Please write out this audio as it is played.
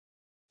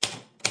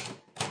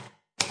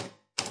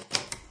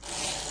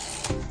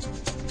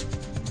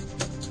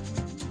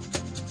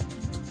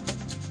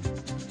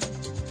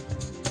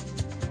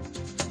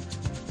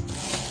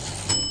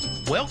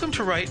Welcome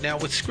to Write Now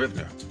with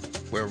Scrivener,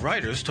 where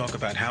writers talk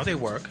about how they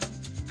work,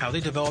 how they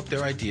develop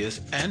their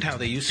ideas, and how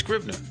they use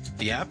Scrivener,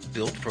 the app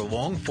built for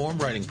long-form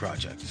writing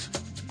projects.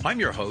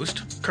 I'm your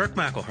host, Kirk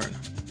McElhearn,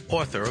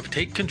 author of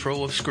Take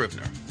Control of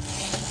Scrivener.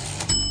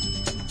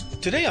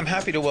 Today I'm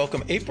happy to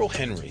welcome April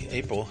Henry.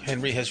 April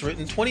Henry has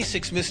written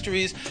 26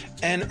 mysteries,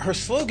 and her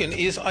slogan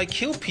is, "I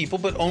kill people,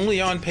 but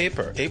only on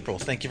paper." April,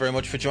 thank you very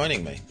much for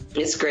joining me.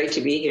 It's great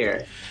to be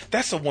here.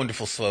 That's a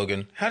wonderful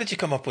slogan. How did you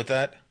come up with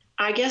that?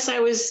 I guess I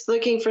was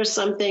looking for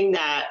something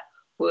that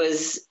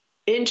was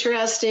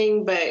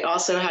interesting, but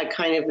also had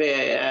kind of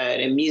an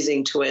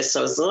amusing twist.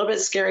 So it was a little bit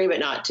scary, but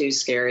not too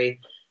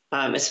scary.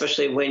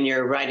 Especially when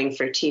you're writing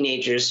for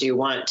teenagers, you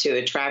want to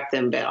attract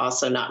them, but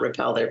also not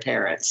repel their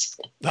parents.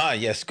 Ah,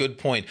 yes, good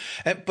point.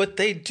 But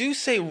they do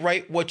say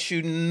write what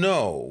you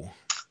know.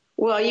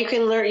 Well, you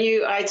can learn.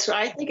 I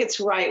think it's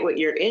write what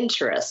you're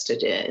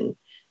interested in.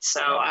 So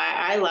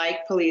I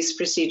like police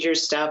procedure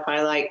stuff.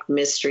 I like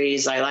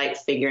mysteries. I like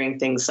figuring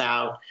things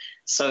out.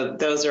 So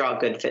those are all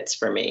good fits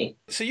for me.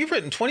 So you've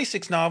written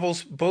 26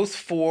 novels, both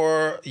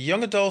for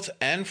young adults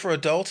and for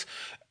adults.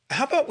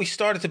 How about we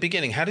start at the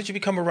beginning? How did you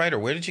become a writer?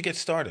 Where did you get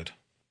started?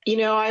 You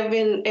know, I've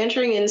been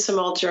entering in some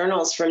old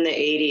journals from the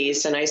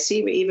 80s, and I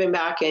see even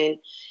back in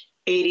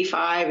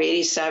 85,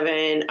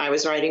 87, I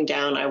was writing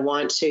down, I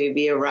want to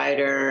be a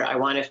writer. I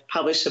want to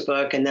publish a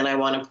book, and then I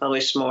want to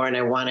publish more, and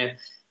I want to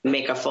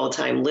make a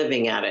full-time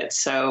living at it.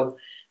 So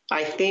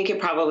I think it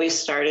probably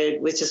started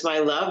with just my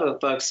love of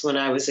books when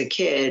I was a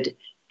kid,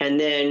 and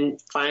then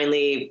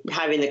finally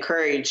having the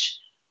courage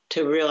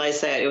to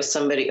realize that it was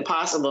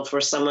possible for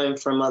someone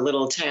from a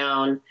little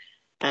town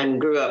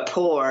and grew up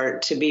poor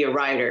to be a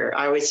writer.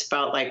 I always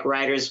felt like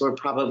writers were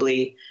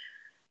probably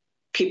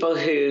people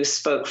who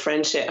spoke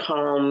French at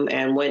home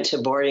and went to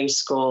boarding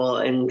school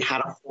and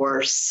had a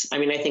horse. I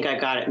mean, I think I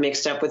got it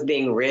mixed up with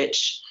being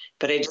rich,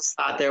 but I just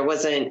thought there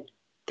wasn't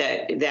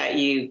that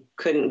you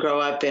couldn't grow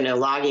up in a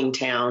logging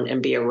town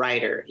and be a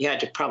writer. You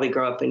had to probably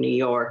grow up in New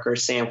York or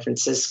San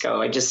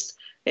Francisco. It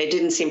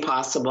didn't seem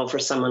possible for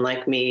someone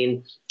like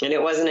me. And it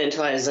wasn't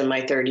until I was in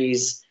my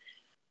 30s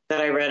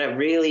that I read a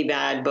really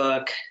bad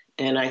book.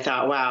 And I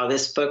thought, wow,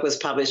 this book was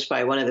published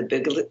by one of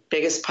the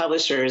biggest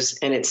publishers,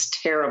 and it's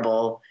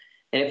terrible.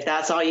 And if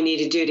that's all you need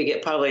to do to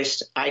get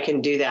published, I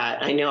can do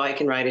that. I know I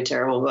can write a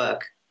terrible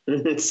book.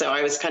 So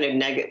I was kind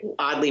of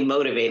oddly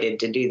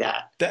motivated to do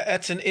that.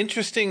 That's an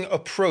interesting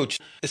approach,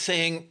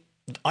 saying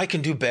I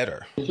can do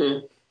better.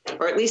 Mm-hmm.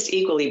 Or at least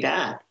equally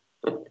bad.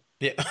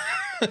 Yeah.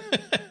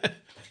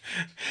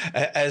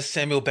 As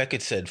Samuel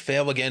Beckett said,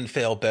 fail again,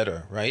 fail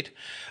better, right?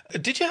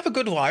 Did you have a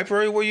good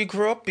library where you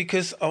grew up?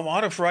 Because a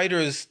lot of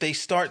writers, they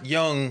start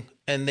young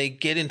and they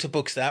get into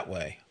books that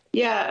way.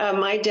 Yeah,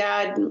 my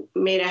dad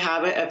made a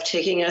habit of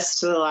taking us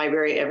to the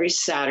library every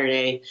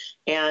Saturday.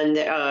 And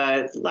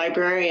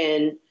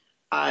librarian,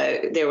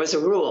 there was a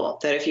rule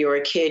that if you were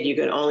a kid, you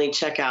could only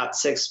check out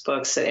 6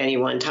 books at any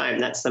one time.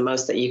 That's the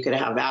most that you could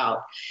have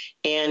out.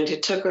 And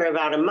it took her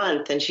about a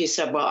month. And she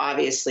said, well,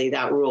 obviously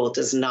that rule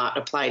does not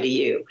apply to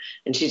you.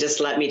 And she just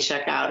let me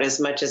check out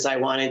as much as I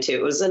wanted to.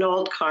 It was an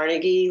old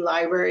Carnegie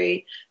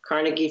library.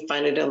 Carnegie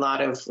funded a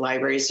lot of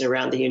libraries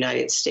around the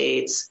United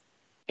States.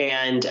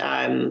 And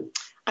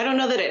I don't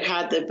know that it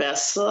had the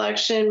best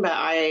selection, but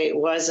I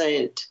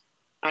wasn't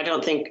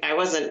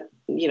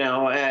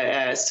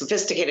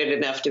sophisticated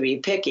enough to be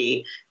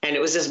picky. And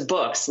it was just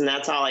books. And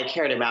that's all I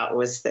cared about,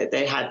 was that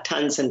they had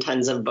tons and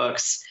tons of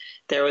books.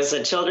 There was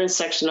a children's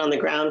section on the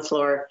ground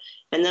floor.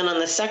 And then on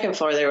the second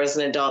floor, there was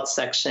an adult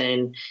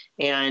section.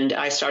 And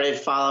I started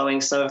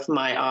following some of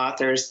my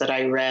authors that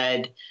I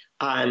read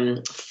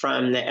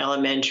from the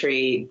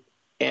elementary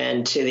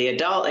and to the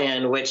adult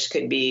end, which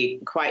could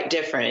be quite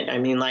different. I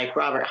mean, like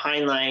Robert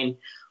Heinlein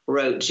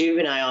wrote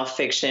juvenile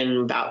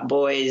fiction about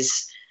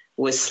boys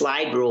with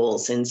slide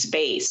rules in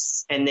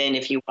space. And then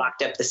if you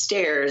walked up the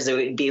stairs, it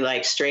would be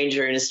like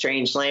Stranger in a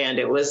Strange Land.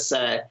 It was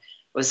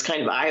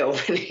kind of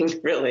eye-opening,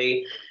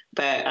 really.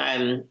 But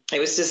it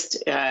was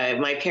just,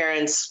 my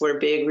parents were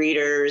big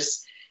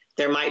readers.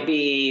 There might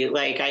be,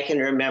 I can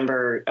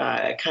remember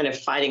kind of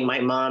fighting my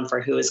mom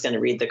for who was going to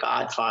read The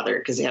Godfather,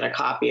 because he had a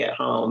copy at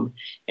home,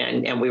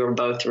 and we were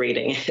both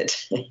reading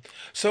it.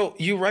 So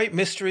you write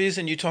mysteries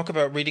and you talk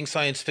about reading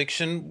science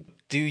fiction.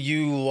 Do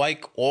you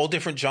like all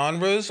different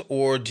genres,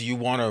 or do you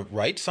want to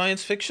write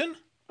science fiction?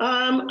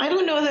 I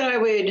don't know that I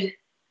would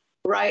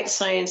write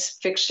science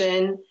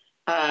fiction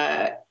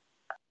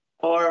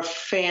or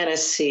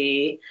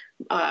fantasy,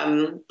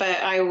 but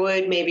I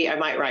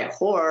might write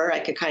horror. I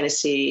could kind of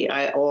see,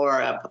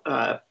 or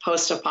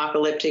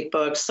post-apocalyptic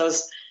books.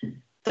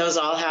 Those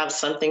all have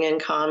something in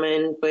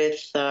common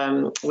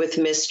with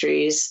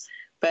mysteries.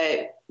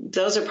 But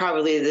those are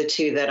probably the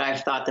two that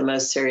I've thought the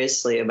most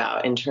seriously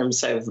about in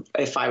terms of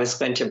if I was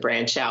going to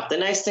branch out. The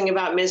nice thing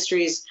about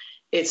mysteries,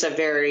 it's a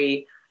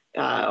very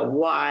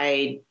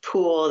wide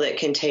pool that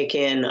can take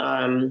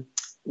in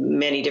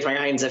many different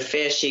kinds of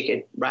fish. You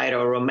could write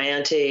a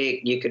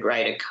romantic, you could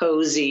write a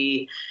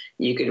cozy,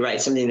 you could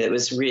write something that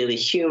was really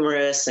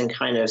humorous and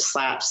kind of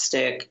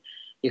slapstick.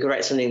 You could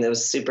write something that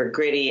was super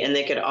gritty, and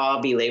they could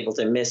all be labeled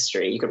a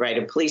mystery. You could write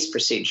a police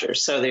procedure.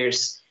 So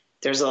there's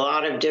a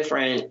lot of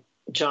different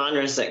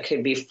genres that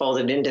could be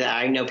folded into that.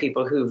 I know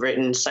people who've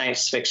written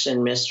science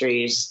fiction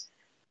mysteries.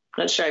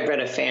 I'm not sure I've read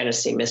a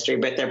fantasy mystery,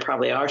 but there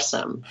probably are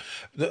some.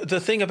 The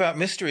thing about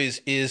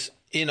mysteries is,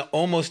 in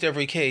almost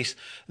every case,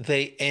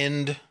 they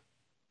end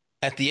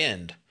at the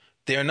end.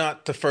 They're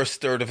not the first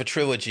third of a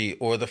trilogy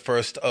or the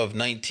first of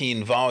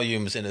 19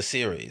 volumes in a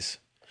series.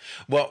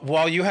 Well,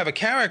 while you have a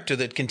character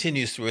that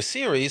continues through a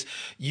series,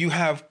 you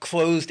have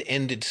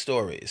closed-ended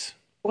stories.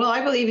 Well,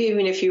 I believe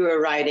even if you were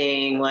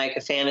writing like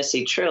a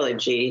fantasy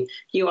trilogy,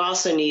 you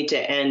also need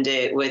to end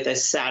it with a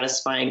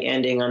satisfying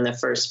ending on the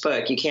first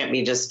book. You can't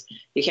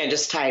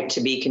just type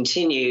to be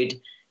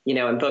continued,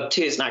 and book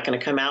 2 is not going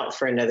to come out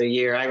for another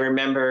year. I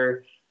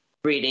remember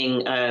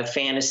reading a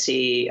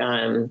fantasy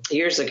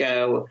years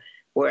ago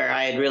where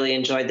I had really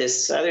enjoyed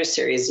this other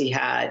series he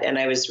had, and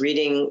I was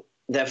reading,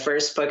 the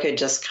first book had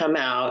just come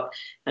out,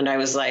 and I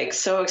was like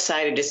so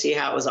excited to see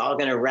how it was all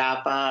going to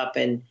wrap up,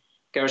 and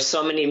there were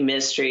so many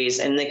mysteries,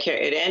 and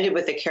it ended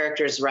with the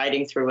characters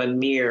riding through a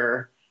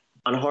mirror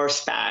on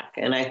horseback.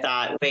 And I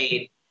thought,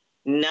 wait,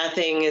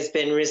 nothing has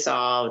been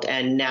resolved,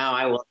 and now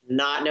I will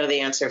not know the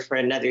answer for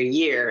another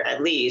year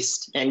at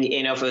least. And,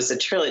 if it was a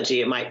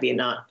trilogy, it might be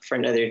not for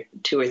another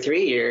 2 or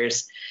 3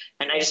 years.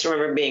 And I just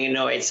remember being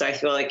annoyed. So I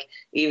feel like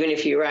even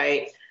if you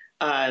write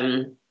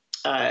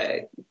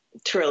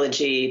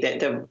trilogy,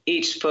 that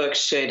each book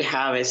should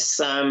have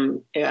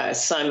some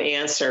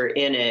answer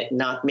in it,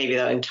 not maybe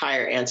the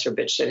entire answer,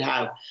 but should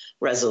have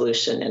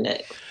resolution in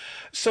it.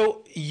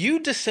 So you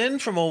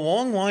descend from a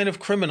long line of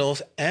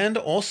criminals and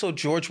also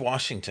George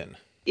Washington.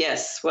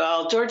 Yes.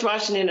 Well, George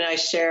Washington and I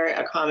share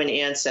a common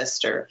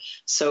ancestor.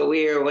 So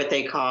we are what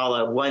they call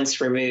a once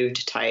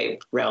removed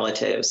type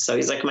relative. So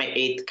he's like my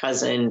 8th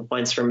cousin,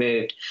 once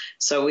removed.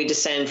 So we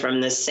descend from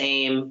the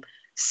same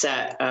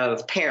set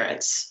of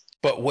parents.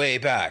 But way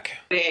back.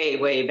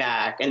 Way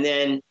back. And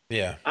then,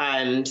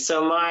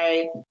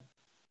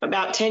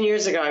 about 10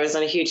 years ago, I was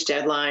on a huge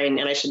deadline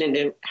and I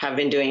shouldn't have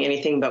been doing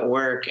anything but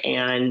work.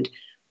 And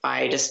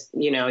I just,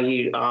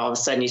 you all of a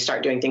sudden you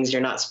start doing things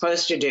you're not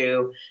supposed to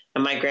do.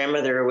 And my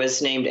grandmother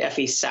was named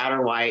Effie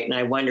Satterwhite. And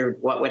I wondered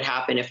what would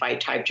happen if I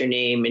typed your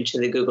name into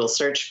the Google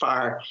search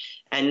bar.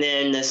 And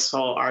then this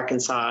whole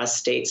Arkansas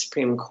State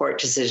Supreme Court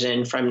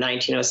decision from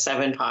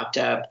 1907 popped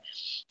up.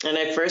 And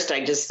at first,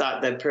 I just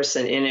thought the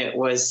person in it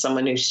was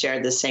someone who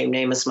shared the same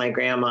name as my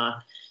grandma.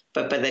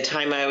 But by the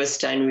time I was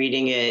done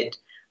reading it,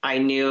 I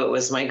knew it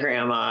was my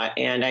grandma.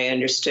 And I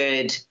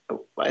understood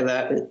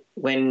that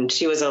when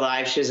she was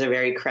alive, she was a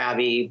very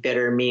crabby,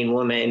 bitter, mean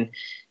woman.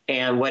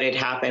 And what had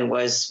happened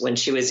was when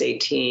she was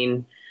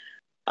 18,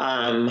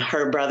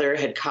 her brother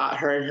had caught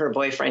her and her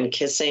boyfriend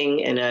kissing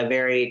in a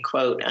very,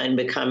 quote,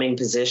 unbecoming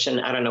position.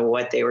 I don't know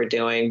what they were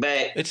doing,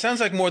 but it sounds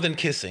like more than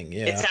kissing.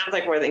 Yeah, it sounds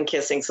like more than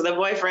kissing. So the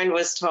boyfriend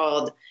was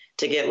told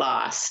to get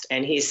lost,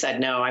 and he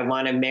said, no, I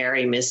want to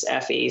marry Miss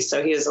Effie.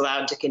 So he was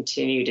allowed to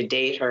continue to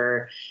date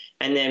her.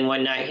 And then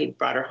one night he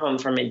brought her home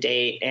from a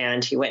date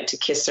and he went to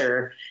kiss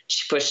her.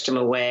 She pushed him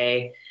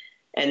away.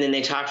 And then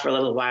they talked for a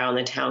little while, and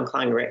the town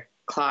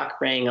clock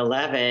rang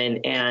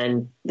 11.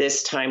 And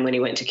this time when he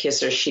went to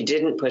kiss her, she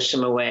didn't push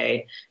him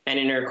away. And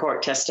in her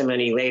court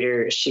testimony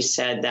later, she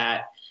said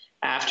that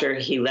after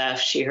he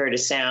left, she heard a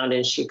sound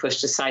and she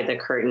pushed aside the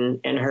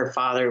curtain, and her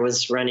father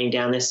was running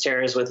down the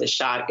stairs with a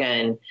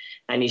shotgun,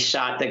 and he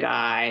shot the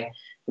guy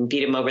and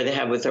beat him over the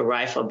head with a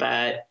rifle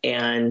butt.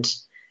 And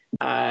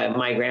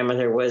my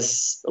grandmother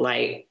was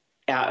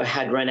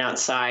had run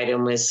outside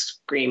and was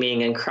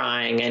screaming and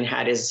crying and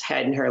had his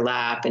head in her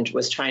lap and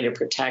was trying to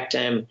protect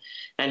him.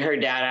 And her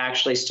dad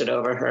actually stood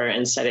over her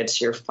and said,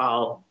 it's your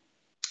fault.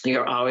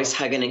 You're always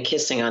hugging and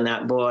kissing on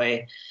that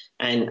boy.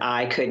 And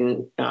I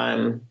couldn't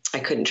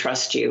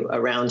trust you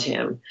around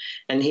him.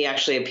 And he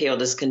actually appealed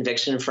his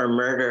conviction for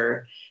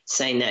murder,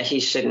 saying that he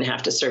shouldn't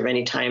have to serve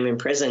any time in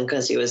prison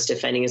because he was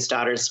defending his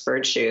daughter's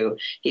virtue.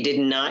 He did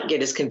not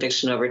get his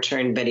conviction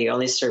overturned, but he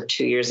only served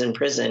 2 years in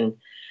prison.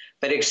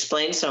 But it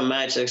explained so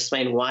much. It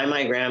explained why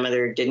my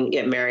grandmother didn't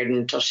get married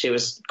until she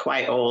was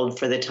quite old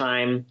for the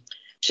time.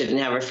 She didn't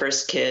have her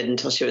first kid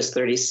until she was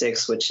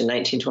 36, which in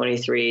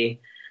 1923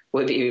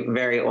 would be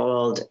very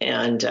old,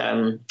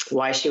 and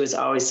why she was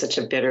always such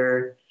a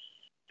bitter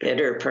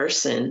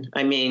person.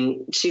 I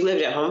mean, she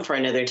lived at home for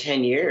another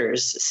 10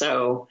 years.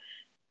 So,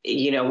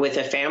 with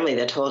a family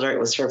that told her it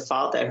was her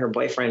fault that her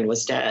boyfriend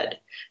was dead.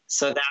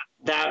 So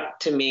that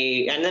to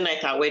me, and then I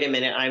thought, wait a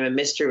minute, I'm a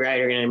mystery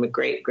writer and I'm a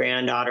great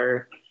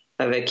granddaughter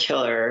of a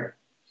killer.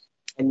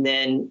 And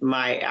then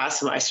I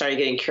started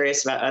getting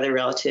curious about other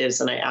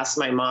relatives, and I asked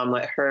my mom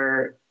what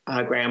her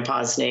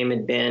grandpa's name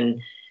had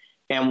been.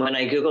 And when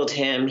I Googled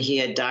him, he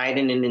had died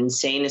in an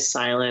insane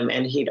asylum,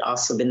 and he'd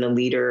also been the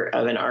leader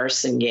of an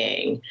arson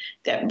gang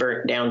that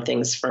burnt down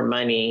things for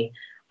money.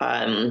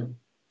 And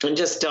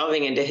just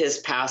delving into his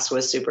past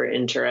was super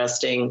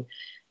interesting.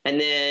 And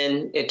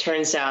then it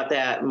turns out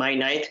that my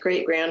 9th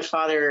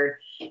great-grandfather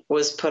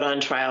was put on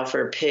trial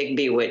for pig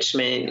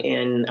bewitchment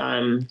in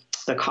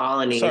the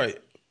colony. Sorry,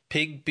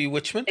 Pig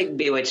bewitchment? Pig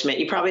bewitchment.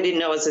 You probably didn't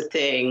know it was a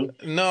thing.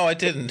 No, I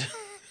didn't.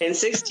 In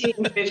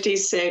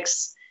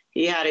 1656,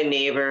 he had a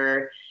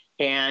neighbor,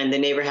 and the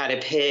neighbor had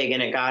a pig,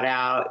 and it got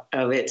out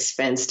of its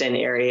fenced-in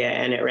area,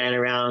 and it ran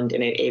around,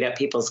 and it ate up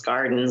people's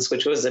gardens,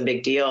 which was a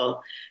big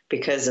deal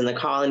because in the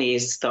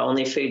colonies, the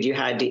only food you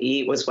had to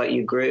eat was what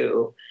you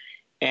grew.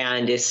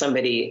 And if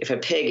a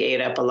pig ate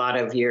up a lot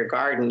of your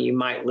garden, you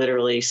might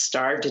literally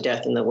starve to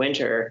death in the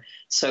winter.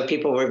 So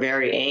people were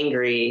very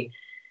angry.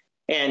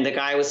 And the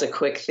guy was a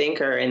quick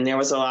thinker, and there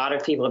was a lot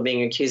of people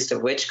being accused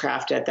of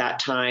witchcraft at that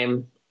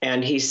time.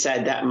 And he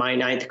said that my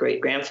ninth great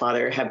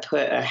grandfather had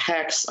put a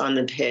hex on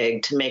the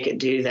pig to make it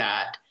do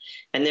that.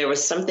 And there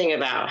was something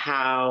about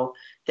how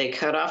they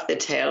cut off the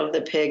tail of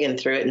the pig and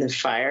threw it in the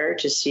fire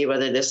to see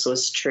whether this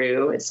was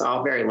true. It's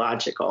all very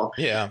logical.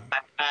 Yeah.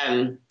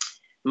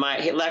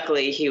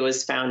 Luckily, he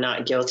was found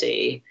not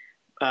guilty.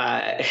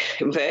 But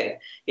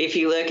if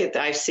you look at,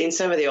 I've seen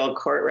some of the old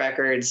court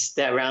records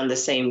that around the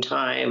same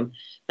time,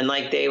 and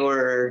like they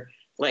were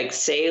like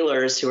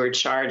sailors who were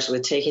charged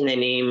with taking the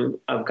name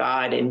of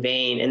God in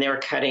vain, and they were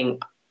cutting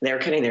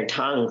their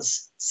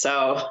tongues.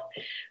 So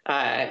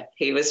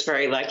he was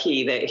very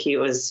lucky that he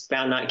was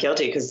found not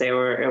guilty because it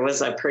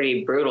was a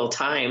pretty brutal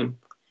time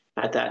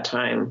at that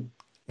time.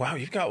 Wow,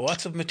 you've got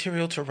lots of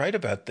material to write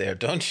about there,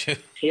 don't you?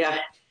 Yeah.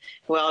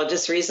 Well,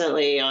 just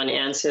recently on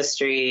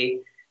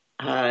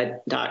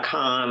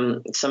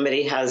Ancestry.com,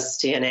 somebody has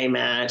DNA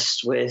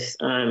matched with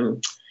a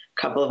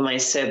couple of my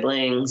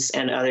siblings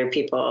and other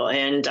people.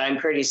 And I'm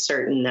pretty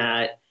certain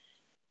that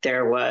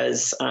there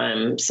was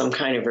some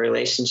kind of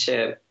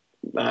relationship,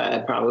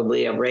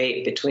 probably a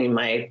rape between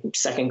my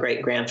second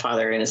great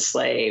grandfather and a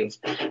slave.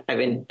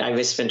 I've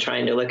just been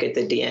trying to look at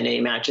the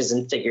DNA matches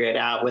and figure it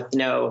out with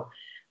no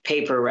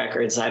paper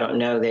records. I don't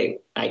know that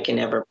I can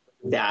ever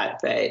that,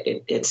 but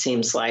it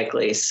seems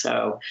likely.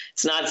 So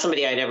it's not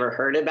somebody I'd ever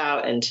heard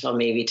about until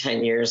maybe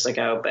 10 years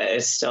ago, but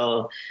it's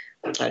still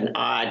an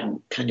odd,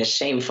 kind of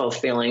shameful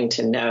feeling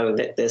to know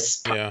that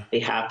this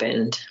probably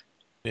happened.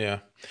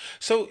 Yeah.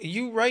 So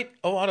you write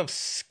a lot of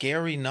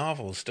scary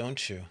novels,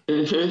 don't you?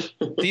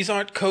 Mm-hmm. These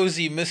aren't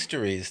cozy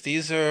mysteries.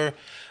 These are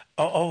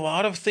a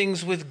lot of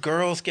things with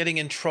girls getting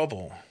in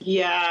trouble.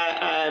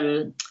 Yeah.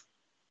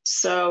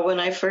 So when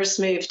I first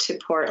moved to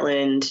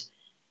Portland,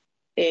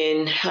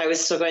 I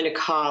was still going to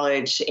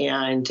college,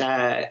 and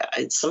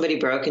somebody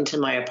broke into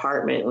my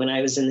apartment when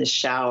I was in the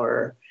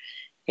shower.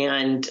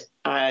 And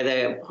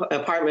the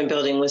apartment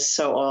building was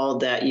so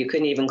old that you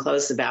couldn't even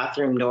close the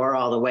bathroom door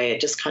all the way.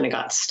 It just kind of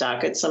got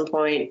stuck at some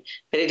point,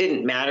 but it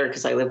didn't matter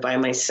because I lived by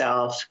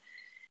myself.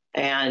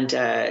 And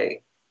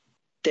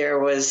there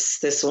was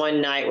this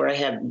one night where I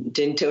had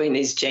been doing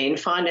these Jane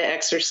Fonda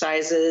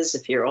exercises.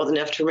 If you're old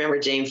enough to remember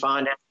Jane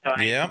Fonda.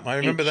 Yeah, I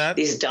remember that.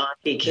 These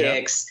donkey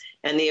kicks. Yeah.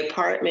 And the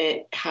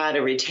apartment had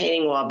a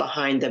retaining wall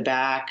behind the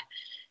back,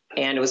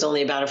 and it was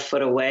only about a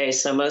foot away.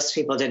 So most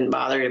people didn't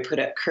bother to put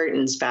up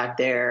curtains back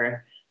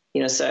there.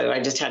 So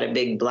I just had a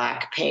big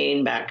black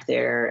pane back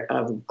there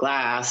of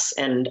glass,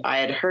 and I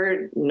had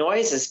heard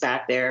noises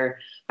back there.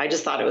 I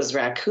just thought it was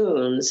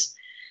raccoons.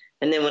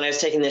 And then when I was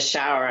taking the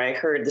shower, I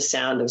heard the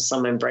sound of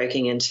someone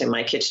breaking into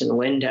my kitchen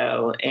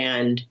window,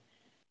 and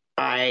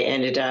I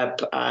ended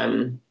up,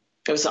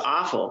 it was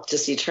awful.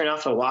 Just you turn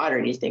off the water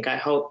and you think, I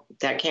hope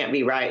that can't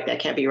be right. That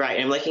can't be right.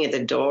 And I'm looking at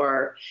the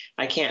door.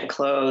 I can't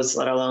close,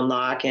 let alone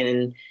lock.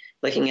 And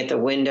looking at the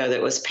window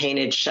that was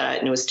painted shut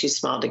and it was too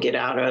small to get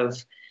out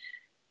of.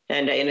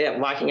 And I ended up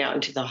walking out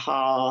into the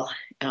hall.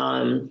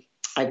 I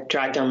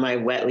dragged on my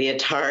wet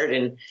leotard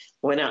and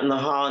went out in the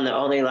hall, and the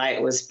only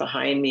light was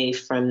behind me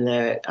from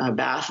the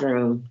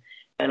bathroom.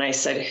 And I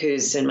said,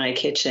 "Who's in my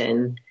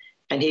kitchen?"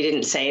 And he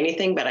didn't say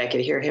anything, but I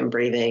could hear him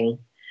breathing.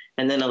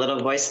 And then a little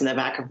voice in the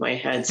back of my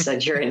head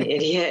said, "You're an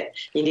idiot.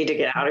 You need to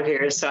get out of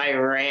here." So I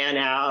ran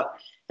out,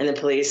 and the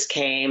police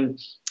came,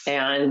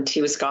 and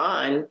he was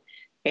gone.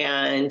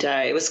 And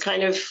it was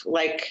kind of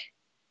like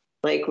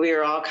we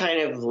were all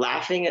kind of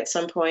laughing at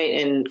some point,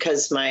 and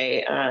because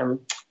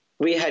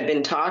we had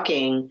been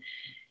talking,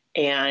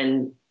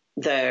 and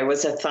there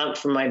was a thump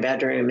from my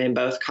bedroom, and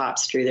both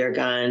cops drew their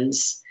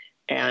guns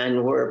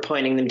and were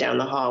pointing them down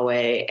the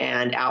hallway,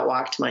 and out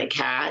walked my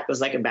cat. It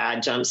was like a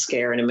bad jump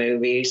scare in a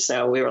movie.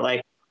 So we were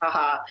like,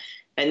 haha.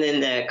 And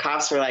then the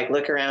cops were like,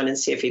 look around and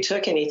see if he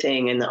took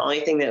anything. And the only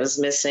thing that was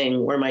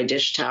missing were my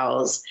dish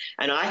towels.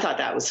 And I thought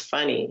that was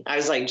funny. I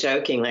was like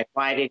joking, like,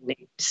 why didn't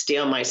he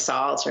steal my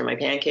salt or my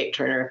pancake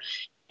turner?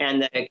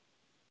 And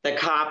the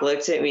cop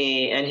looked at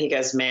me and he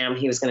goes, "Ma'am,"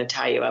 he was going to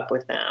tie you up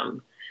with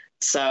them.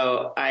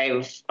 So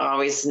I've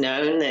always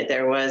known that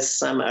there was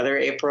some other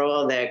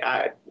April that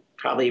got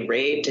probably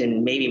raped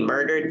and maybe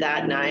murdered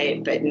that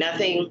night, but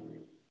nothing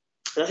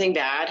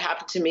bad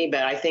happened to me.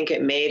 But I think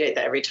it made it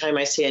that every time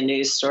I see a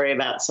news story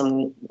about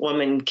some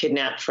woman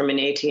kidnapped from an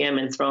ATM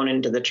and thrown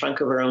into the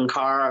trunk of her own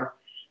car,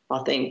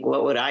 I'll think,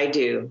 what would I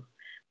do?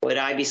 Would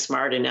I be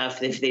smart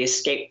enough if the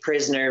escaped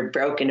prisoner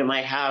broke into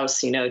my house,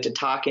 to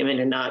talk him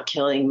into not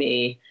killing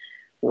me?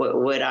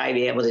 Would I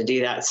be able to do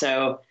that?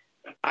 So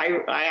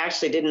I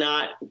actually did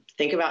not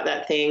think about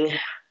that thing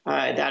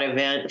that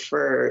event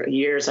for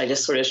years. I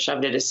just sort of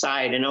shoved it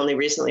aside. And only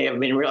recently I've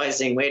been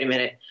realizing, wait a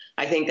minute,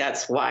 I think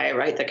that's why I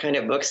write the kind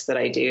of books that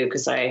I do,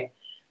 because I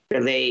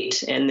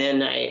relate. And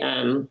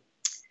then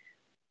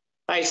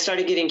I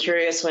started getting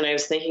curious when I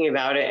was thinking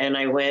about it, and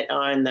I went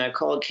on the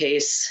cold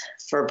case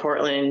for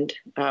Portland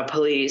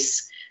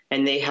police,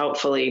 and they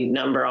helpfully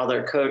number all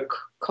their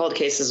cold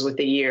cases with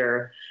the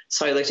year.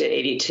 So I looked at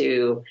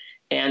 82,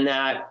 and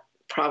that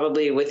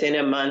probably within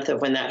a month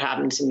of when that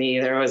happened to me,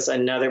 there was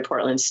another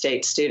Portland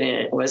State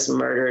student was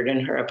murdered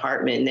in her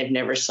apartment, and they've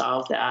never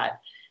solved that.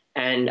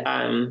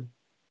 And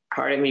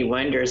part of me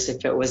wonders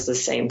if it was the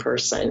same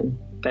person,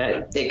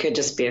 but it could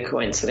just be a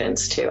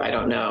coincidence too. I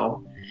don't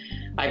know.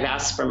 I've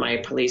asked for my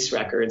police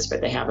records,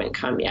 but they haven't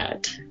come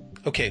yet.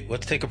 Okay,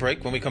 let's take a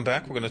break. When we come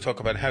back, we're going to talk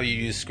about how you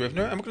use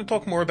Scrivener, and we're going to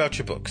talk more about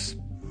your books.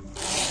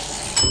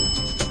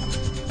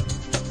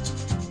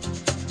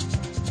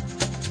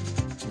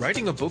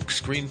 Writing a book,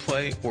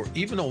 screenplay, or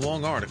even a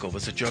long article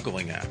is a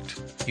juggling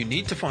act. You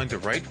need to find the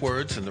right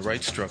words and the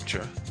right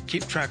structure,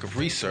 keep track of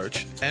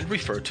research, and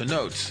refer to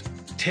notes.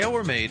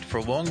 Tailor-made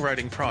for long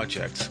writing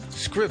projects,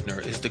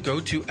 Scrivener is the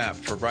go-to app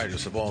for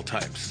writers of all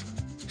types.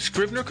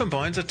 Scrivener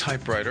combines a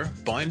typewriter,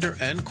 binder,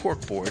 and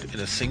corkboard in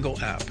a single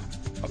app.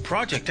 A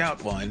project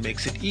outline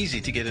makes it easy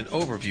to get an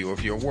overview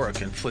of your work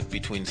and flip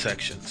between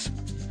sections.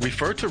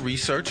 Refer to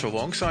research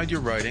alongside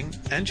your writing,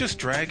 and just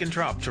drag and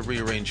drop to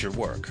rearrange your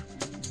work.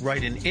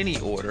 Write in any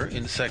order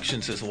in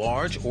sections as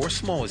large or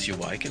small as you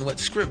like, and let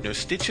Scrivener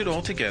stitch it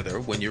all together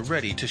when you're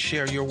ready to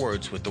share your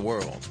words with the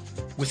world.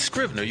 With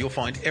Scrivener, you'll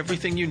find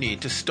everything you need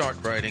to start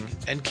writing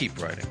and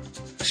keep writing.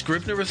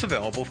 Scrivener is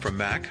available for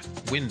Mac,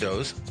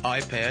 Windows,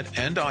 iPad,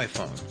 and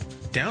iPhone.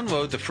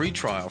 Download the free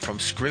trial from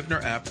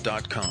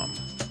scrivenerapp.com.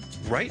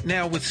 Right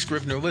now, with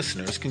Scrivener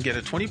listeners can get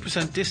a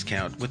 20%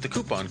 discount with the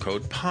coupon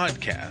code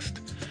PODCAST.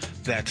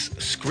 That's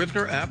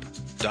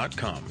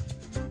scrivenerapp.com.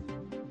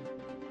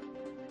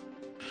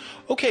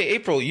 Okay,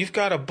 April, you've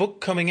got a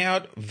book coming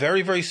out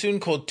very, very soon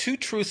called Two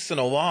Truths and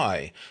a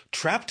Lie,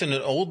 Trapped in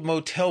an Old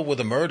Motel with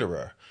a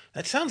Murderer.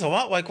 That sounds a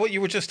lot like what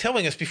you were just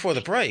telling us before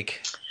the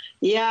break.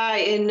 Yeah,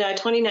 in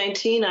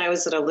 2019, I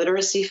was at a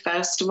literacy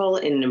festival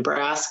in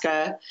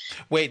Nebraska.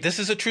 Wait, this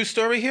is a true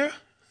story here?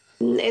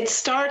 It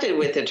started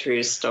with a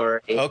true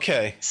story.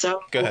 Okay,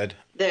 so go ahead.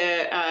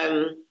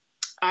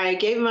 I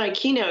gave my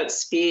keynote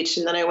speech,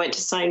 and then I went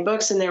to sign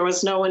books, and there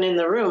was no one in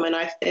the room. And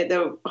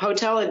the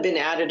hotel had been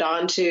added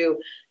on to,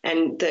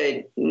 and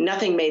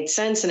nothing made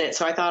sense in it.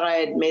 So I thought I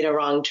had made a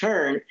wrong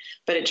turn.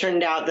 But it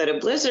turned out that a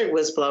blizzard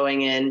was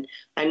blowing in,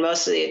 and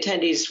most of the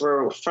attendees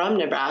were from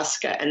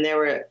Nebraska, and they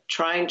were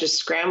trying to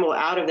scramble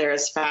out of there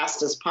as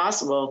fast as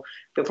possible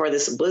before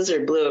this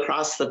blizzard blew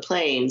across the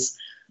plains.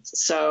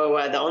 So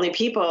the only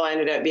people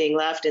ended up being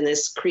left in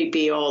this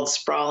creepy old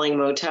sprawling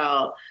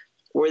motel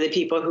were the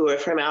people who were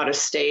from out of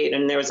state.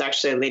 And there was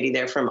actually a lady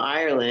there from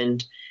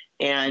Ireland,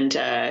 and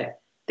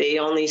they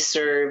only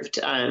served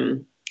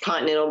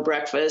continental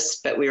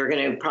breakfast, but we were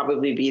going to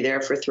probably be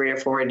there for 3 or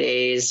 4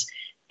 days.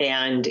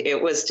 And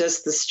it was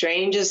just the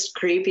strangest,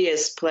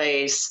 creepiest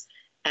place.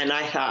 And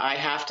I thought, I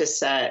have to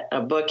set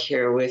a book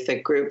here with a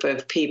group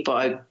of people,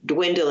 a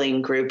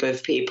dwindling group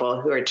of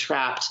people who are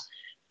trapped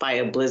by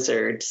a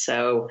blizzard.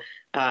 So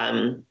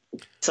I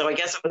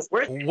guess it was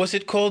worth it. Was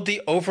it called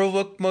the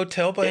Overlook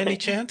Motel by any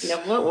chance? No,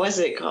 what was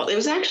it called? It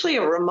was actually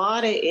a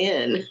Ramada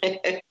Inn.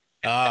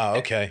 Ah,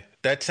 okay.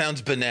 That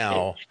sounds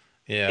banal.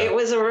 Yeah. It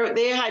was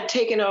they had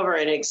taken over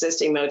an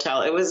existing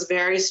motel. It was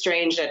very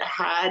strange. It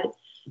had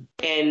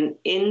an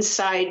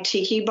inside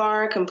tiki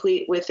bar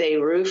complete with a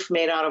roof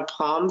made out of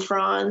palm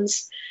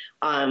fronds.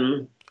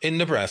 In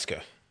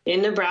Nebraska.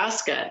 In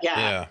Nebraska,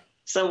 yeah.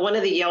 So one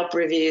of the Yelp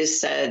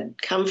reviews said,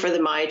 "Come for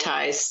the Mai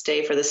Tais,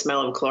 stay for the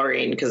smell of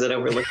chlorine," because it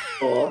overlooked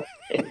the pool.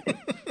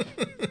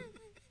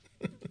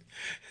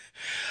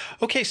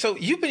 Okay, so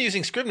you've been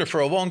using Scrivener for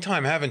a long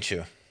time, haven't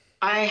you?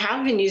 I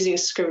have been using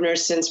Scrivener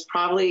since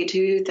probably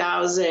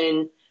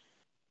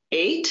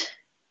 2008.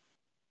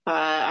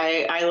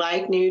 I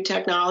like new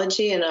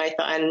technology, and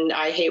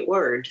I hate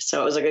Word,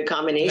 so it was a good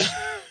combination.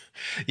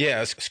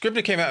 Yeah,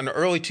 Scrivener came out in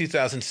early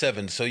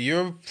 2007, so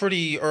you're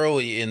pretty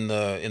early in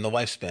the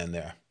lifespan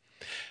there.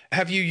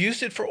 Have you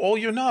used it for all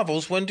your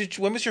novels? When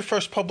was your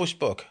first published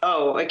book?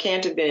 Oh, it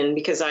can't have been,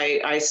 because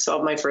I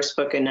sold my first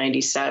book in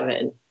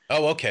 97.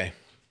 Oh, okay.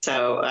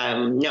 So,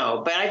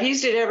 no, but I've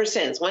used it ever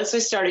since. Once I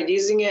started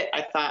using it,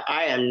 I thought,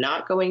 I am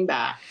not going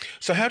back.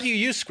 So how do you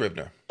use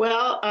Scrivener?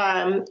 Well,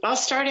 I'll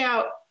start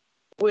out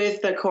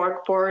with the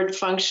corkboard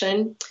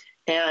function,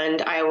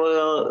 and I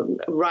will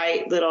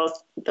write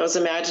those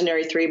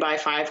imaginary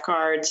 3x5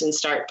 cards and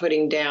start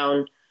putting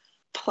down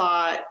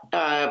plot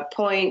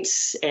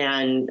points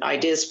and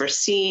ideas for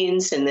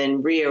scenes, and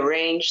then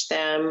rearrange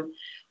them.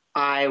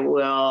 I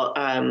will,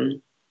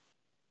 and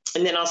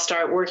then I'll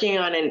start working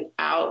on an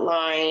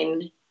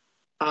outline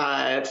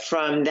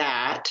from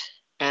that.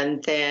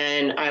 And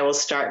then I will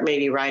start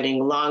maybe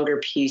writing longer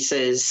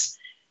pieces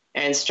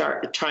and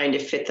start trying to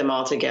fit them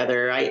all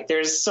together.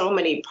 There's so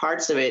many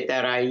parts of it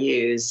that I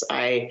use.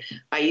 I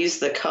use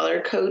the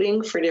color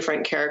coding for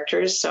different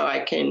characters so I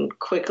can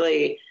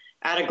quickly,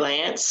 at a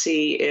glance,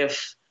 see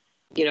if,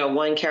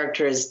 one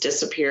character has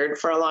disappeared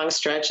for a long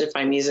stretch. If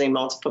I'm using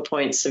multiple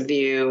points of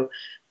view,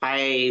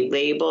 I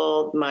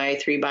label my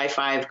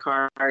 3x5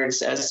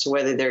 cards as to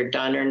whether they're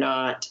done or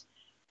not.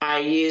 I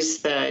use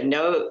the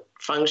note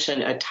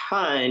function a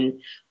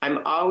ton. I'm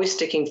always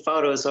sticking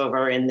photos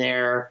over in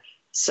there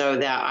so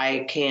that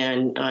I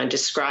can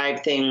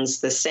describe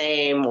things the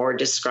same or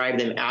describe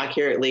them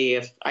accurately.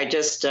 If I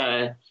just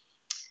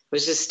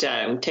was just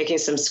taking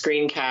some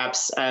screen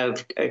caps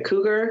of a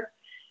cougar,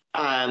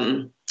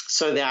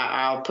 so that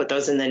I'll put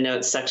those in the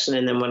notes section.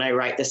 And then when I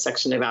write the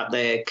section about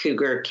the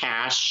cougar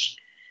cache,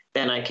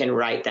 then I can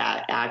write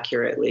that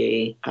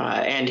accurately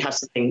and have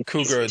something.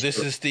 Cougar, this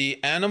is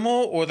the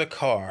animal or the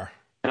car?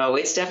 Oh,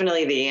 it's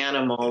definitely the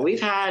animal.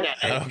 We've had,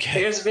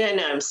 there's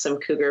been some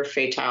cougar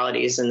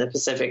fatalities in the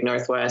Pacific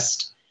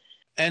Northwest.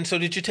 And so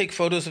did you take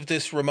photos of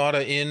this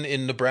Ramada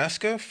in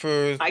Nebraska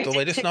for the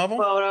latest novel? I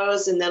took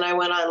photos, and then I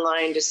went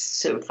online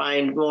just to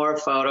find more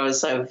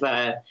photos of,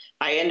 I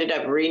ended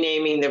up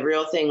renaming, the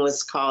real thing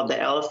was called the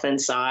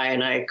elephant's eye,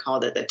 and I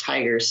called it the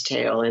tiger's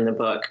tail in the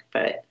book.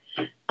 But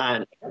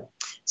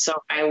so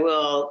I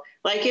will,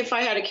 like if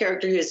I had a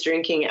character who's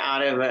drinking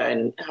out of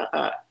an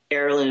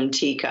heirloom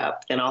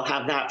teacup, then I'll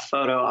have that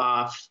photo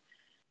off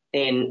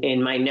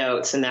in my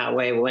notes. And that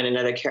way, when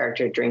another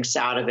character drinks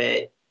out of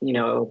it,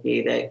 it'll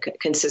be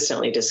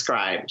consistently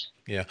described.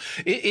 Yeah.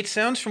 It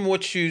sounds from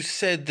what you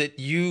said that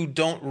you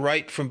don't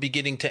write from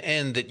beginning to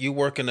end, that you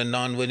work in a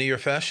nonlinear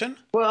fashion?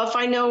 Well, if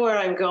I know where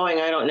I'm going,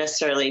 I don't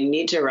necessarily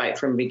need to write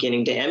from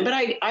beginning to end, but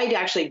I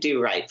actually do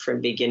write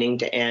from beginning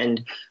to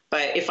end.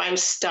 But if I'm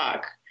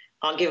stuck,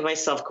 I'll give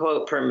myself,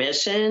 quote,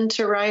 permission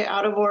to write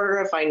out of order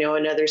if I know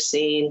another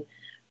scene.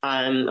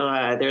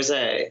 There's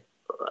a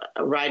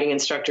writing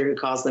instructor who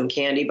calls them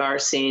candy bar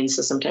scenes.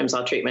 So sometimes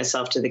I'll treat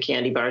myself to the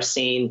candy bar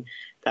scene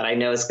that I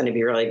know is going to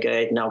be really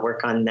good, and I'll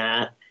work on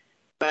that.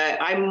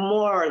 But I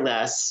more or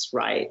less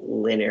write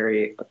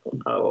in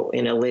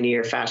a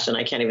linear fashion.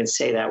 I can't even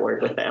say that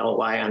word with the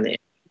ly on the end.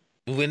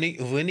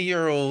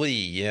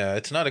 Linearly, yeah,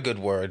 it's not a good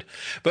word.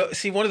 But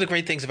see, one of the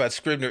great things about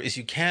Scrivener is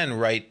you can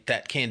write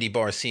that candy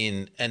bar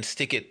scene and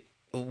stick it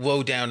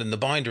low down in the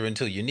binder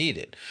until you need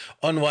it.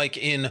 Unlike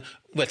in,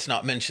 let's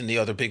not mention the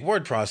other big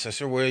word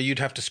processor, where you'd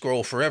have to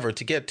scroll forever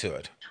to get to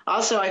it.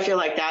 Also, I feel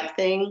like that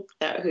thing,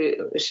 that who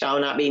shall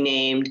not be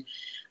named,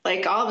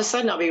 like all of a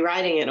sudden I'll be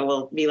writing it and it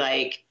will be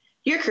like,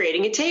 you're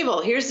creating a table.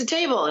 Here's the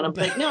table. And I'm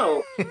like,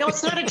 no,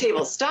 it's not a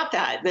table. Stop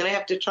that. Then I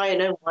have to try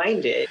and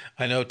unwind it.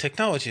 I know.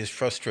 Technology is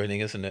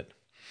frustrating, isn't it?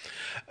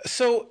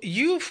 So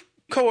you've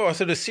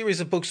co-authored a series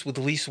of books with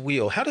Lise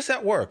Wheel. How does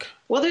that work?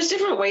 Well, there's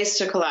different ways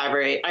to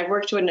collaborate. I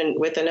worked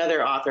with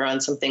another author on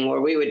something where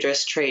we would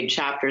just trade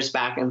chapters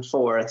back and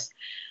forth.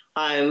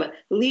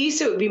 Lise,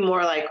 it would be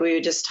more like we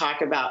would just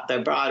talk about the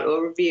broad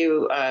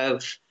overview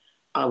of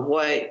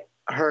what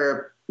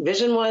her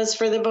vision was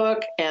for the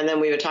book, and then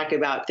we would talk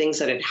about things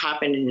that had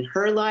happened in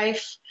her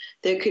life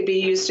that could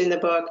be used in the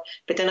book.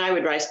 But then I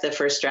would write the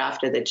first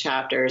draft of the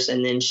chapters,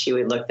 and then she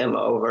would look them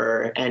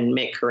over and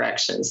make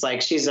corrections.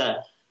 Like, she's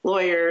a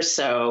lawyer,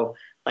 so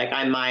like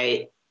I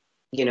might,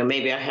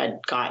 maybe I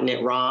had gotten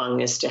it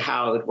wrong as to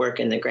how it would work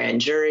in the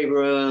grand jury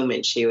room,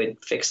 and she would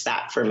fix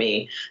that for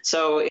me.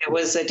 So it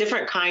was a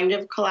different kind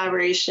of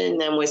collaboration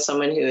than with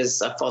someone who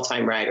is a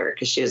full-time writer,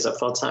 because she is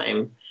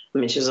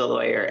she's a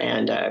lawyer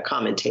and a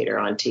commentator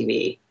on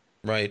TV.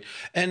 Right.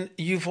 And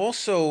you've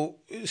also,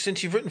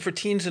 since you've written for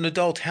teens and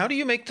adults, how do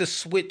you make the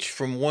switch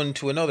from one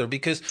to another?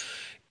 Because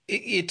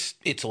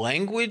it's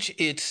language,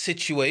 it's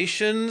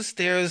situations,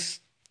 there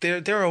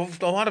are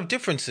a lot of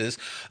differences,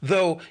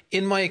 though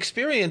in my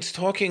experience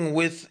talking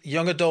with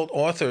young adult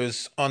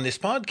authors on this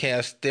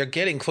podcast, they're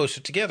getting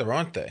closer together,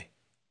 aren't they?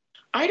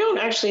 I don't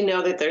actually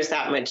know that there's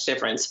that much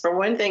difference. For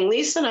one thing,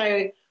 Lisa and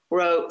I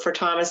wrote for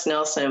Thomas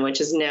Nelson,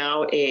 which is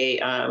now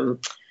an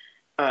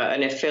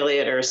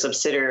affiliate or a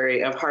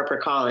subsidiary of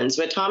HarperCollins.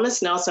 But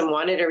Thomas Nelson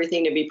wanted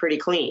everything to be pretty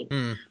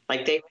clean.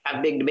 Like, they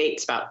have big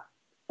debates about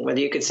whether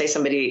you could say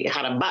somebody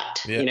had a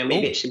butt. Yeah.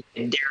 Maybe it should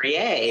be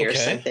derriere or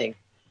something.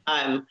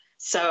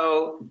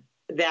 So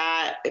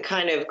that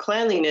kind of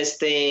cleanliness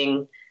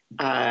thing,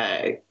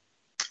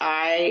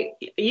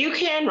 you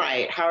can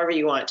write however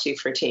you want to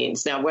for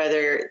teens. Now,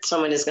 whether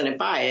someone is going to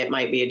buy it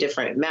might be a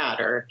different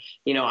matter.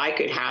 I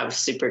could have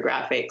super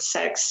graphic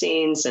sex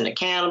scenes and a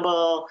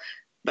cannibal,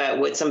 but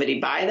would somebody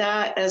buy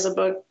that as a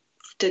book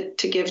to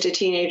give to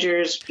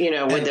teenagers? Would the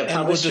publisher?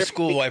 And would the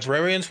school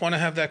librarians want to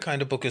have that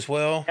kind of book as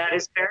well? That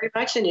is very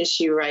much an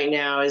issue right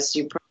now, as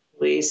you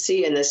probably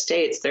see in the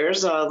States.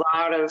 There's a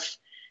lot of,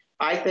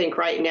 I think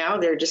right now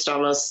they're just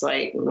almost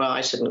like, well,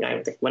 I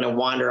want to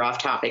wander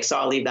off topic, so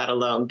I'll leave that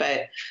alone.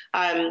 But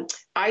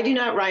I do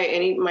not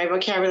write my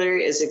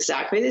vocabulary is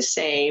exactly the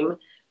same.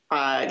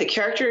 The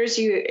characters,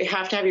 you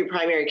have to have your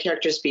primary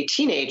characters be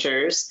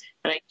teenagers.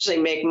 And I usually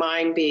make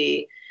mine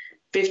be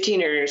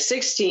 15 or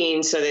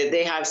 16 so that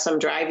they have some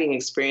driving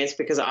experience,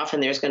 because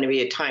often there's going to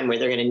be a time where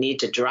they're going to need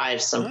to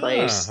drive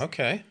someplace.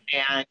 Okay.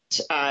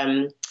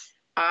 And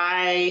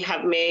I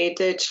have made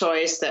the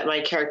choice that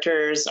my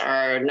characters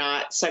are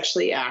not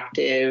sexually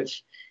active.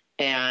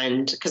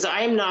 And because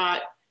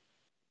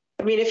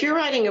if you're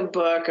writing a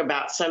book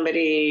about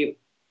somebody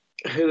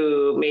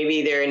who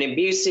maybe they're in an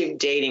abusive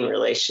dating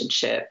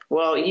relationship,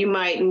 well, you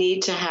might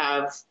need to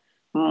have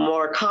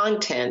more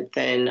content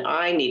than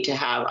I need to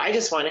have. I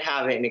just want to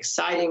have an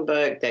exciting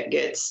book that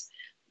gets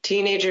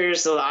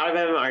teenagers. A lot of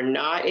them are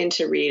not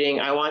into reading.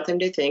 I want them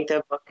to think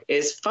the book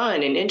is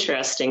fun and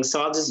interesting.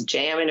 So I'll just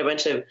jam in a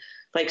bunch of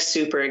like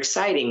super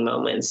exciting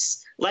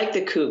moments, like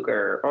the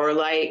cougar, or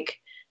like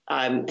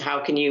how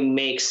can you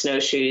make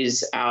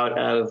snowshoes out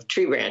of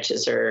tree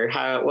branches, or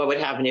what would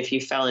happen if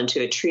you fell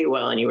into a tree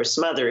well and you were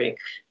smothering.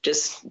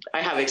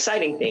 I have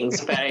exciting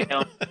things, but I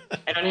don't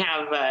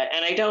have,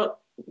 and I don't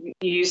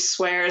use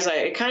swears.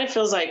 It kind of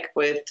feels like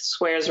with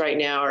swears right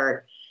now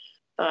are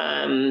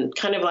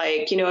kind of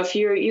like, if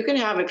you can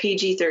have a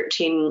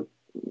PG-13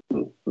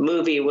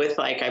 movie with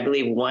like, I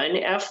believe, one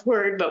F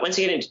word, but once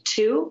you get into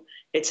two,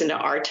 it's into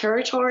R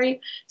territory.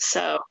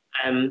 So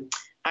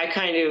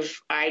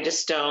I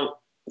just don't,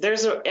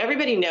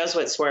 everybody knows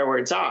what swear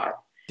words are.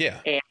 Yeah.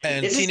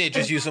 And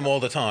teenagers use them all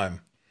the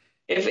time.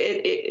 If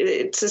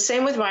it's the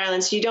same with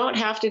violence, you don't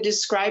have to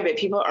describe it.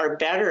 People are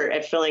better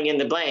at filling in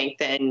the blank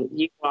than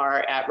you are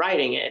at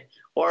writing it.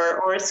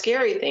 Or a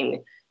scary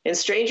thing. In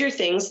Stranger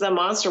Things, the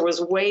monster was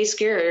way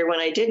scarier when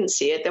I didn't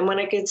see it than when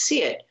I could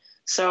see it.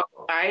 So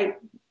I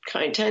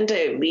kind of tend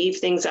to leave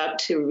things up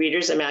to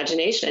readers'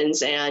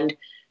 imaginations, and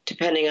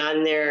depending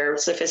on their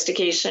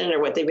sophistication or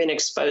what they've been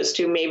exposed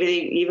to, maybe they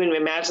even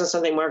imagine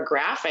something more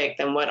graphic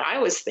than what I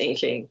was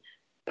thinking.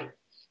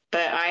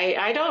 But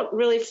I don't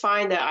really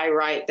find that I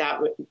write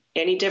that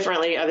any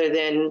differently, other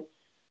than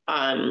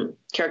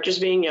characters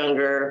being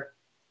younger,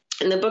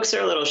 and the books are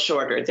a little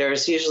shorter.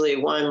 There's usually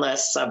one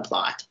less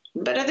subplot.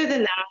 But other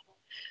than that,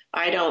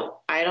 I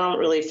don't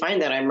really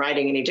find that I'm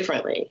writing any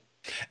differently.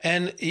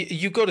 And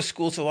you go to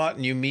schools a lot,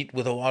 and you meet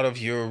with a lot of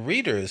your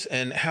readers.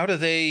 And how do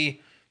they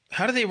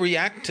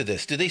react to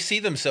this? Do they see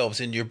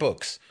themselves in your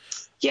books?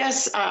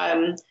 Yes.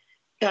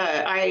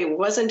 I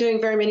wasn't doing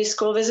very many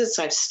school visits.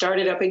 I've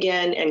started up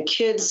again, and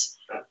kids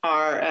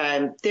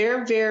are,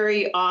 they're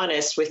very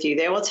honest with you.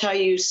 They will tell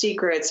you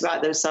secrets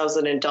about themselves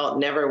that an adult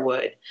never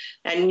would.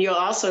 And you'll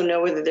also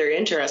know whether they're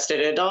interested.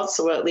 Adults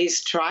will at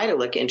least try to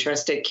look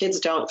interested. Kids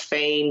don't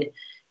feign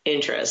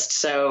interest.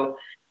 So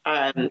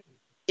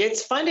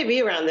it's fun to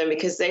be around them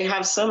because they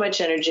have so much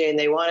energy, and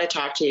they want to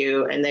talk to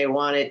you, and they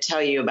want to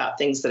tell you about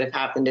things that have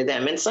happened to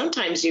them. And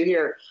sometimes you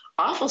hear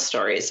awful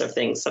stories of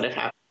things that have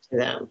happened to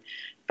them.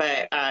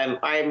 But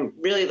I'm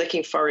really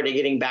looking forward to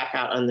getting back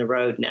out on the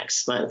road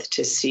next month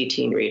to see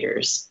teen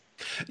readers.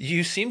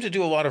 You seem to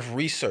do a lot of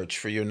research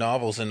for your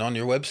novels, and on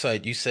your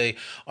website you say,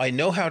 I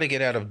know how to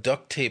get out of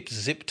duct tape,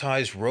 zip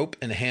ties, rope,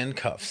 and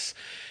handcuffs.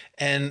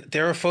 And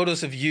there are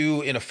photos of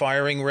you in a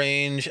firing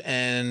range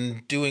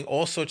and doing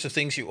all sorts of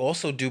things. You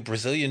also do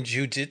Brazilian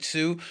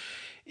Jiu-Jitsu.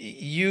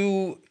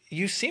 You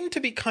seem to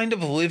be kind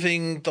of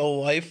living the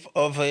life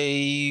of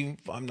I'm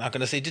not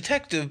going to say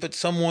detective, but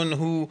someone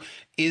who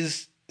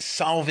is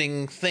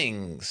solving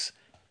things.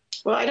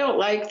 Well, I don't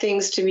like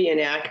things to be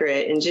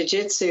inaccurate, and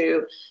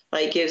jiu-jitsu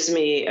gives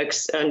me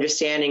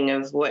understanding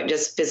of what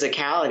just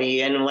physicality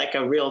and like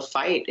a real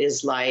fight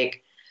is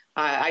like.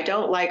 I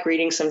don't like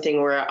reading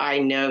something where I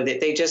know that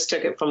they just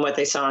took it from what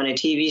they saw on a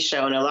TV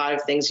show, and a lot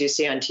of things you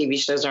see on TV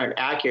shows aren't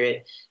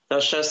accurate.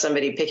 They'll show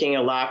somebody picking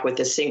a lock with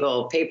a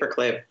single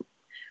paperclip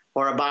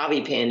or a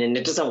bobby pin, and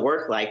it doesn't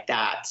work like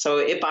that. So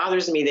it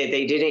bothers me that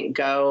they didn't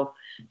go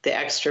the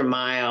extra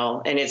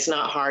mile, and it's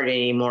not hard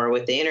anymore.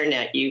 With the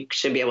internet, you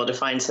should be able to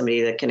find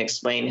somebody that can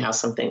explain how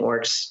something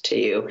works to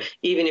you,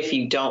 even if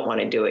you don't want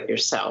to do it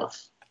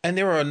yourself. And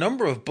there are a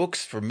number of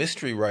books for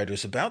mystery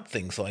writers about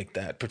things like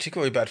that,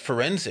 particularly about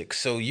forensics.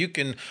 So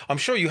I'm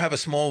sure you have a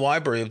small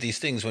library of these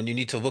things when you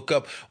need to look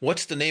up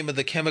what's the name of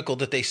the chemical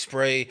that they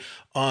spray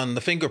on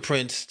the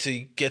fingerprints to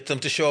get them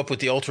to show up with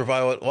the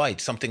ultraviolet light,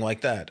 something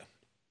like that.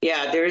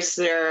 Yeah,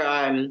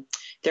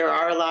 there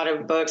are a lot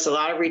of books. A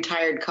lot of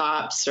retired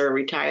cops or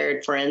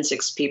retired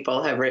forensics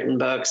people have written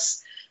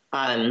books.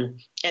 And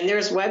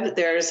there's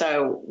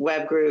a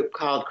web group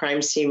called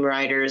Crime Scene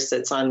Writers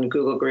that's on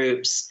Google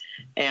Groups.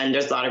 And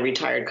there's a lot of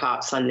retired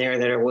cops on there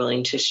that are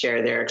willing to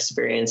share their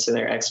experience and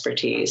their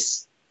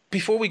expertise.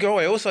 Before we go,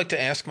 I always like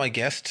to ask my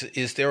guests,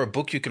 is there a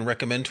book you can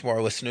recommend to our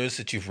listeners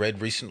that you've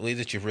read recently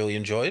that you've really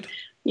enjoyed?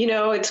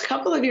 It's a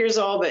couple of years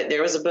old, but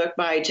there was a book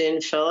by Jen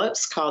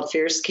Phillips called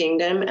Fierce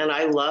Kingdom, and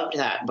I loved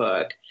that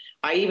book.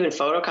 I even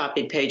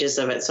photocopied pages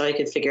of it so I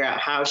could figure out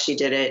how she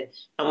did it.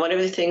 And one of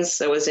the things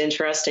that was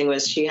interesting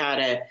was she had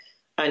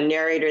a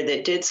narrator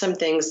that did some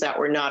things that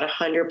were not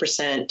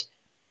 100%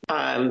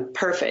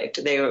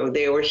 perfect. They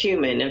were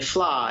human and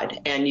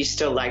flawed, and you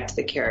still liked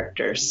the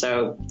character.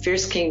 So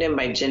Fierce Kingdom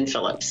by Jen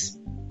Phillips.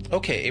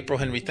 Okay, April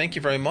Henry, thank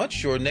you very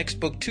much. Your next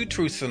book, Two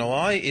Truths and a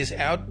Lie, is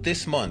out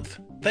this month.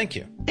 Thank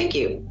you. Thank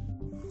you.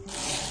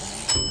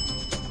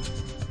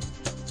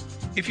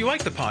 If you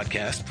like the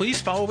podcast,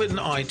 please follow it in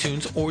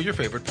iTunes or your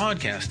favorite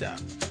podcast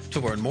app. To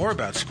learn more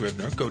about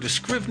Scrivener, go to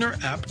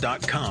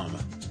scrivenerapp.com.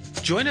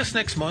 Join us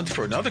next month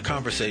for another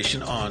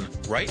conversation on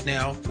Right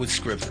Now with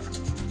Scrivener.